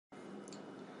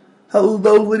Hello,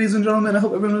 ladies and gentlemen. I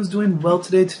hope everyone is doing well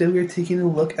today. Today we are taking a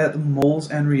look at the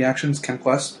moles and reactions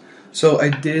Chemquest. So I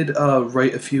did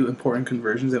write a few important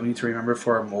conversions that we need to remember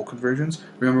for our mole conversions.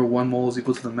 Remember, 1 mole is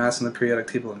equal to the mass in the periodic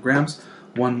table in grams.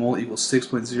 1 mole equals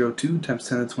 6.02 times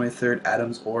 10 to the 23rd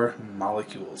atoms or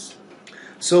molecules.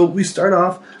 So we start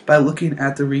off by looking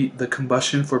at the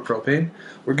combustion for propane.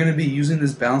 We're going to be using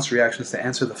this balanced reactions to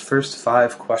answer the first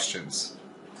 5 questions.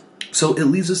 So it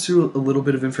leads us through a little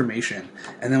bit of information,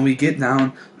 and then we get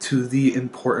down to the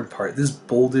important part, this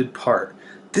bolded part.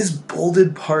 This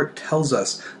bolded part tells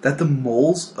us that the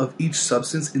moles of each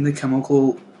substance in the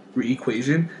chemical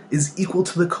equation is equal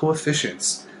to the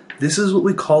coefficients. This is what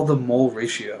we call the mole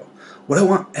ratio. What I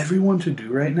want everyone to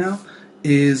do right now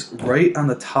is write on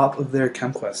the top of their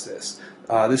Chemquest this.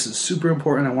 This is super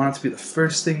important. I want it to be the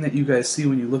first thing that you guys see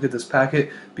when you look at this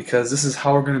packet, because this is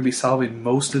how we're going to be solving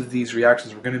most of these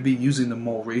reactions. We're going to be using the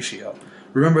mole ratio.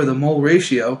 Remember, the mole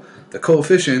ratio, the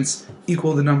coefficients,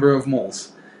 equal the number of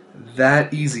moles.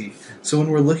 That easy. So when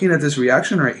we're looking at this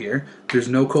reaction right here, there's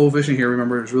no coefficient here.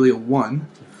 Remember, there's really a 1.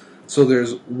 So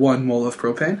there's 1 mole of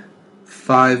propane,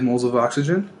 5 moles of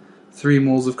oxygen, 3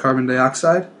 moles of carbon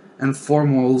dioxide, and 4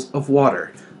 moles of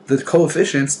water. The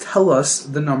coefficients tell us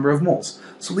the number of moles.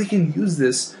 So we can use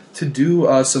this to do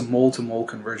some mole-to-mole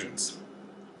conversions.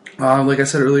 Like I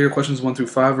said earlier, questions 1 through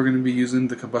 5, we're going to be using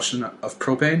the combustion of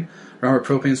propane. Remember,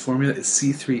 propane's formula is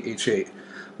C3H8.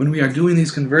 When we are doing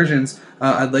these conversions,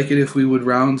 I'd like it if we would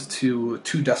round to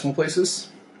 2 decimal places.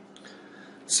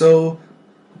 So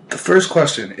the first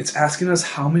question, it's asking us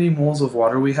how many moles of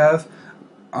water we have.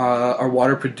 Our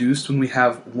water produced when we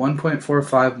have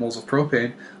 1.45 moles of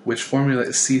propane, which formula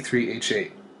is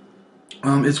C3H8.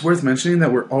 It's worth mentioning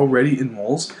that we're already in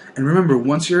moles, and remember,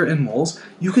 once you're in moles,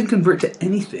 you can convert to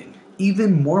anything,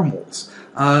 even more moles.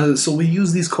 So we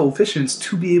use these coefficients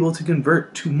to be able to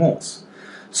convert to moles.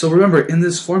 So remember, in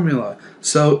this formula,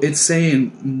 so it's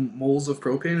saying moles of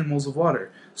propane and moles of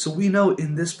water. So we know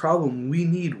in this problem we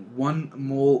need 1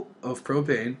 mole of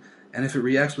propane, and if it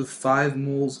reacts with 5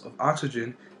 moles of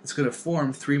oxygen, it's going to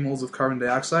form 3 moles of carbon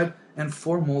dioxide and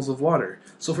 4 moles of water.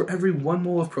 So for every 1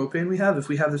 mole of propane we have, if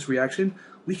we have this reaction,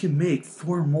 we can make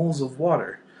 4 moles of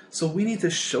water. So we need to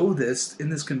show this in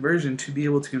this conversion to be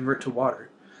able to convert to water.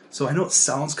 So I know it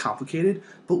sounds complicated,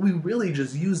 but we really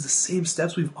just use the same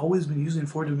steps we've always been using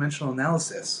for dimensional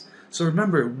analysis. So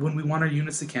remember, when we want our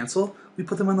units to cancel, we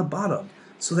put them on the bottom.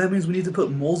 So that means we need to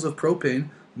put moles of propane,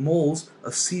 moles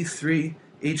of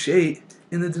C3H8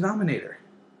 in the denominator.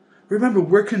 Remember,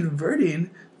 we're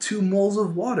converting to moles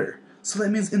of water. So that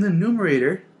means in the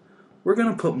numerator, we're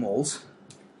going to put moles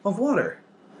of water.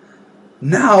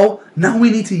 Now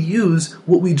we need to use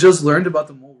what we just learned about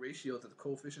the mole ratio, that the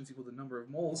coefficients equal the number of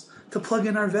moles, to plug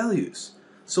in our values.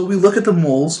 So we look at the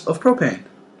moles of propane.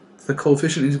 The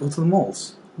coefficient is equal to the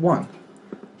moles, 1.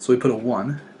 So we put a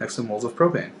 1 next to moles of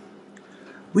propane.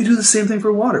 We do the same thing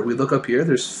for water. We look up here,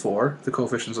 there's 4, the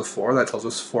coefficient's of 4, that tells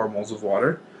us 4 moles of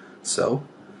water. So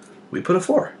we put a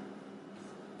 4.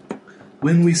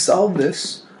 When we solve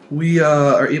this, we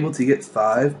are able to get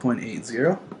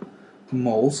 5.80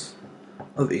 moles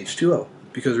of H2O.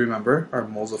 Because remember, our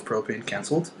moles of propane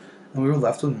canceled, and we were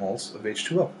left with moles of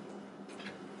H2O.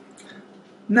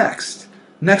 Next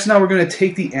now we're going to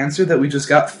take the answer that we just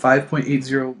got,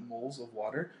 5.80 moles of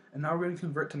water, and now we're going to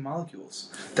convert to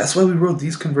molecules. That's why we wrote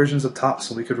these conversions up top,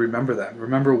 so we could remember them.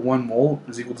 Remember, 1 mole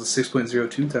is equal to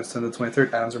 6.02 times 10 to the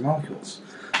 23rd atoms or molecules.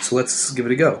 So let's give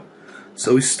it a go.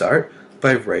 So we start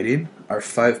by writing our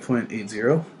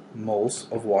 5.80 moles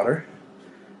of water,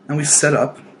 and we set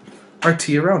up our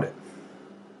T around it.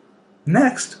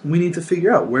 Next, we need to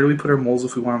figure out where do we put our moles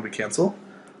if we want them to cancel.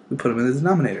 We put them in the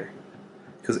denominator,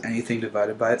 because anything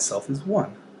divided by itself is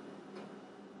 1.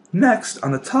 Next,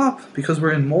 on the top, because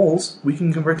we're in moles, we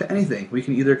can convert to anything. We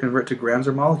can either convert to grams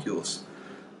or molecules.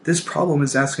 This problem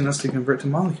is asking us to convert to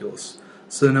molecules.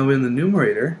 So now in the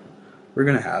numerator, we're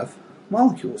going to have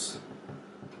molecules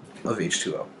of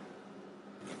H2O.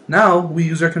 Now we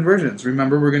use our conversions.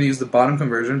 Remember, we're going to use the bottom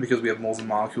conversion because we have moles and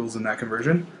molecules in that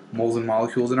conversion, moles and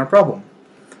molecules in our problem.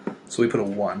 So we put a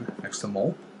 1 next to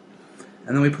mole,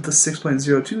 and then we put the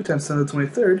 6.02 times 10 to the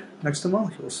 23rd next to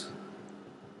molecules.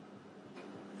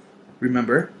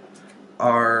 Remember,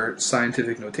 our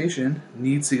scientific notation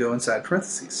needs to go inside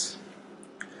parentheses.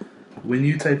 When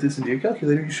you type this into your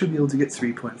calculator, you should be able to get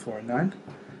 3.49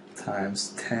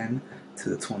 times 10 to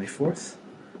the 24th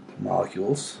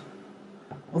molecules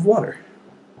of water.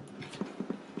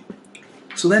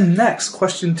 So then next,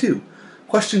 question 2.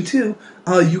 Question 2,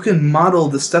 you can model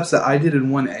the steps that I did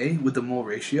in 1A with the mole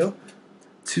ratio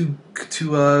to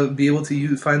be able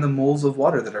to find the moles of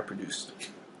water that are produced.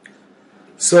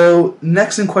 So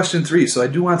next in question 3, so I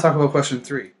do want to talk about question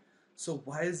 3. So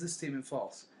why is this statement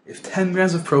false? If 10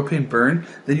 grams of propane burn,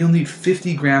 then you'll need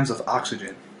 50 grams of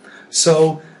oxygen.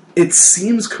 So it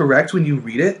seems correct when you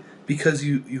read it because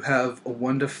you have a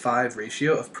 1 to 5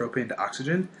 ratio of propane to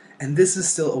oxygen, and this is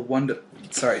still a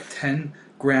 10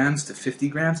 grams to 50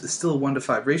 grams is still a 1 to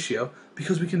 5 ratio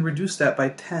because we can reduce that by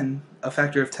 10, a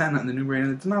factor of 10 on the numerator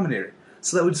and the denominator.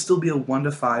 So that would still be a 1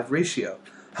 to 5 ratio.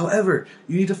 However,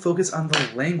 you need to focus on the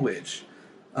language.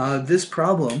 This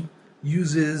problem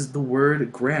uses the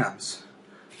word grams.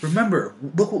 Remember,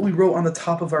 look what we wrote on the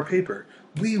top of our paper.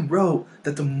 We wrote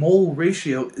that the mole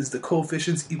ratio is the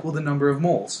coefficients equal the number of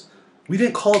moles. We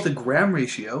didn't call it the gram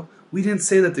ratio. We didn't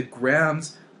say that the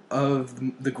grams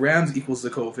equals the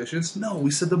coefficients. No,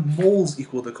 we said the moles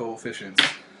equal the coefficients.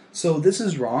 So this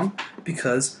is wrong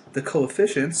because the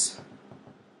coefficients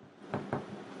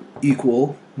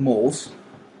equal moles,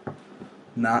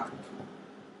 not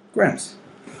grams.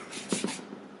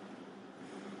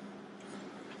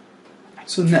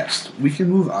 So next, we can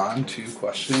move on to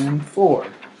question 4.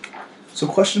 So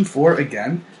question 4,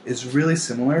 again, is really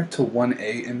similar to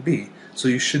 1A and B. So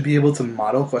you should be able to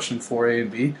model question 4A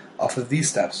and B off of these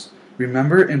steps.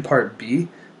 Remember in part B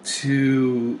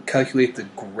to calculate the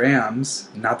grams,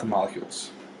 not the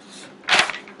molecules.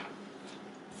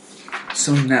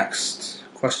 So next,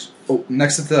 I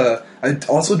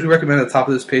also do recommend at the top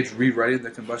of this page rewriting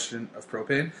the combustion of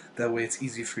propane. That way it's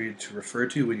easy for you to refer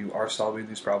to when you are solving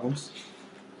these problems.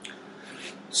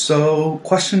 So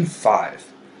question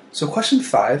 5. So question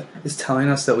 5 is telling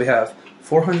us that we have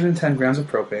 410 grams of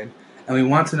propane and we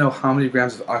want to know how many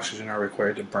grams of oxygen are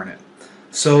required to burn it.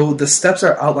 So the steps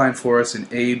are outlined for us in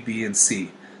A, B, and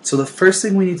C. So the first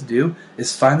thing we need to do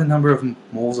is find the number of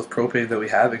moles of propane that we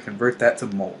have and convert that to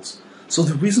moles. So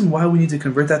the reason why we need to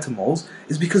convert that to moles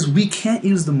is because we can't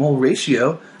use the mole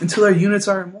ratio until our units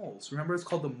are in moles. Remember, it's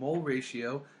called the mole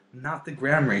ratio, not the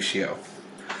gram ratio.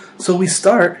 So we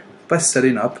start by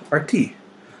setting up our T.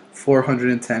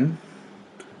 410,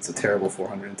 it's a terrible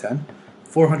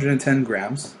 410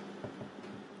 grams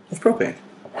of propane.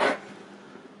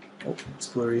 Oh, it's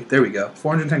blurry. There we go.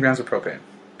 410 grams of propane.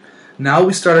 Now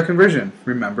we start our conversion.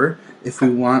 Remember, if we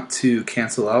want to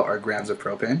cancel out our grams of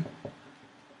propane,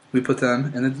 we put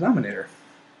them in the denominator.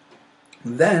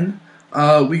 Then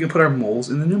we can put our moles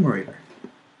in the numerator.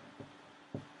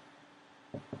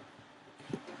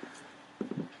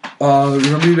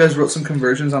 Remember you guys wrote some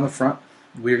conversions on the front?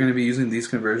 We are going to be using these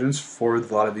conversions for a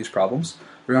lot of these problems.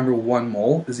 Remember, 1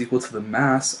 mole is equal to the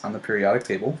mass on the periodic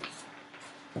table.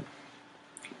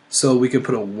 So we could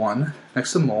put a 1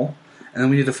 next to mole, and then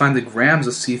we need to find the grams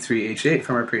of C3H8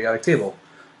 from our periodic table.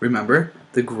 Remember,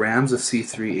 the grams of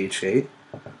C3H8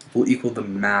 will equal the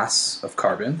mass of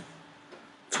carbon,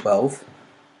 12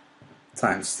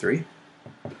 times 3,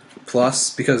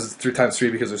 plus, because 3 times 3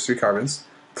 because there's 3 carbons,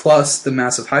 plus the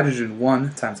mass of hydrogen,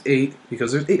 1 times 8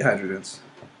 because there's 8 hydrogens.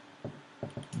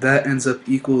 That ends up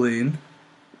equaling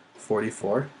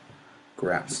 44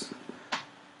 grams.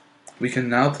 We can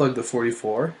now plug the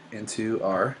 44 into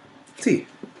our T.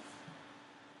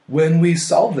 When we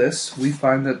solve this, we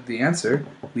find that the answer,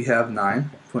 we have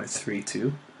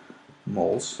 9.32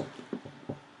 moles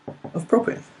of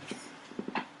propane.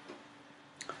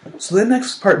 So then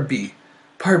next, part B.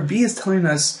 Part B is telling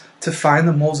us to find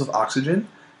the moles of oxygen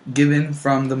given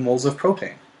from the moles of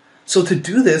propane. So to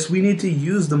do this, we need to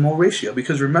use the mole ratio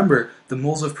because remember, the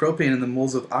moles of propane and the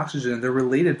moles of oxygen, they're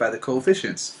related by the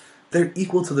coefficients. They're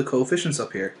equal to the coefficients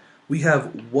up here. We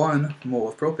have 1 mole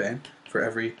of propane for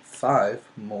every 5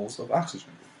 moles of oxygen.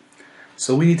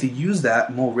 So we need to use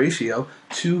that mole ratio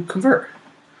to convert.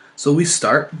 So we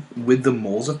start with the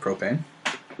moles of propane,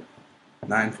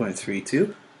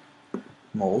 9.32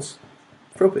 moles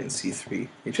of propane,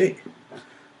 C3H8.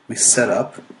 We set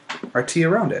up our T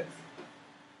around it.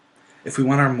 If we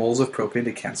want our moles of propane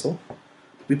to cancel,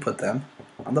 we put them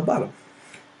on the bottom.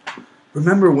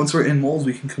 Remember, once we're in moles,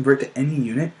 we can convert to any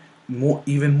unit,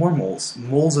 even more moles.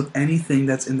 Moles of anything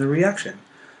that's in the reaction.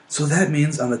 So that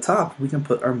means on the top, we can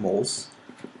put our moles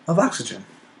of oxygen.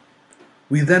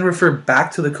 We then refer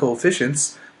back to the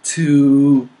coefficients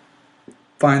to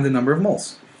find the number of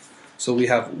moles. So we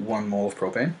have 1 mole of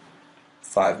propane,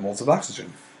 5 moles of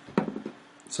oxygen.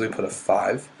 So we put a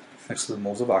 5 next to the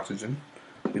moles of oxygen.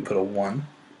 We put a 1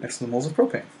 next to the moles of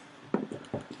propane.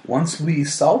 Once we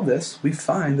solve this, we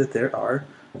find that there are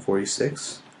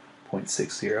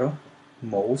 46.60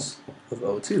 moles of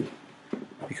O2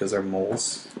 because our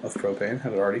moles of propane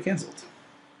have already canceled.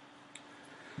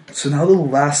 So now the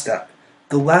last step.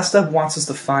 The last step wants us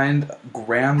to find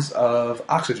grams of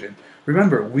oxygen.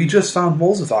 Remember, we just found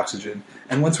moles of oxygen,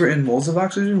 and once we're in moles of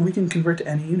oxygen, we can convert to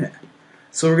any unit.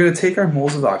 So we're going to take our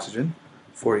moles of oxygen,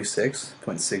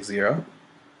 46.60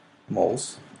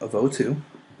 moles of O2.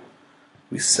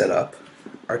 We set up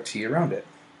our T around it.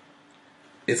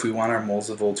 If we want our moles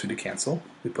of O2 to cancel,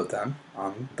 we put them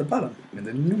on the bottom in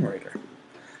the numerator.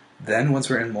 Then, once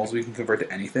we're in moles, we can convert to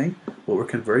anything. What we're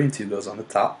converting to goes on the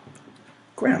top,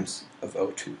 grams of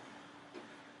O2.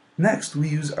 Next, we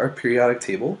use our periodic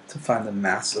table to find the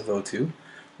mass of O2.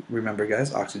 Remember,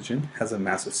 guys, oxygen has a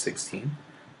mass of 16.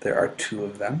 There are 2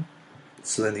 of them.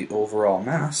 So then the overall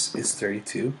mass is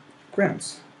 32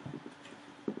 grams.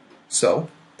 So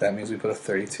that means we put a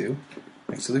 32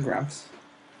 next to the grams,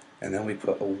 and then we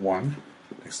put a 1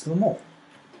 next to the mole.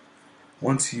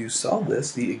 Once you solve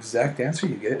this, the exact answer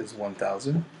you get is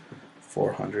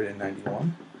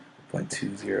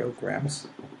 1,491.20 grams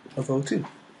of O2.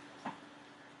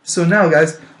 So now,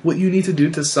 guys, what you need to do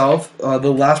to solve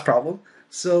the last problem,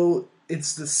 so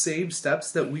it's the same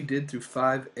steps that we did through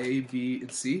 5A, B,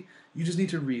 and C. You just need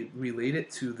to relate it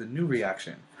to the new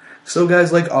reaction. So,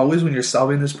 guys, like always, when you're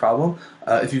solving this problem,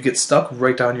 if you get stuck,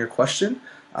 write down your question.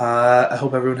 I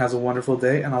hope everyone has a wonderful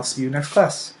day, and I'll see you next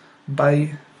class.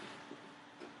 Bye.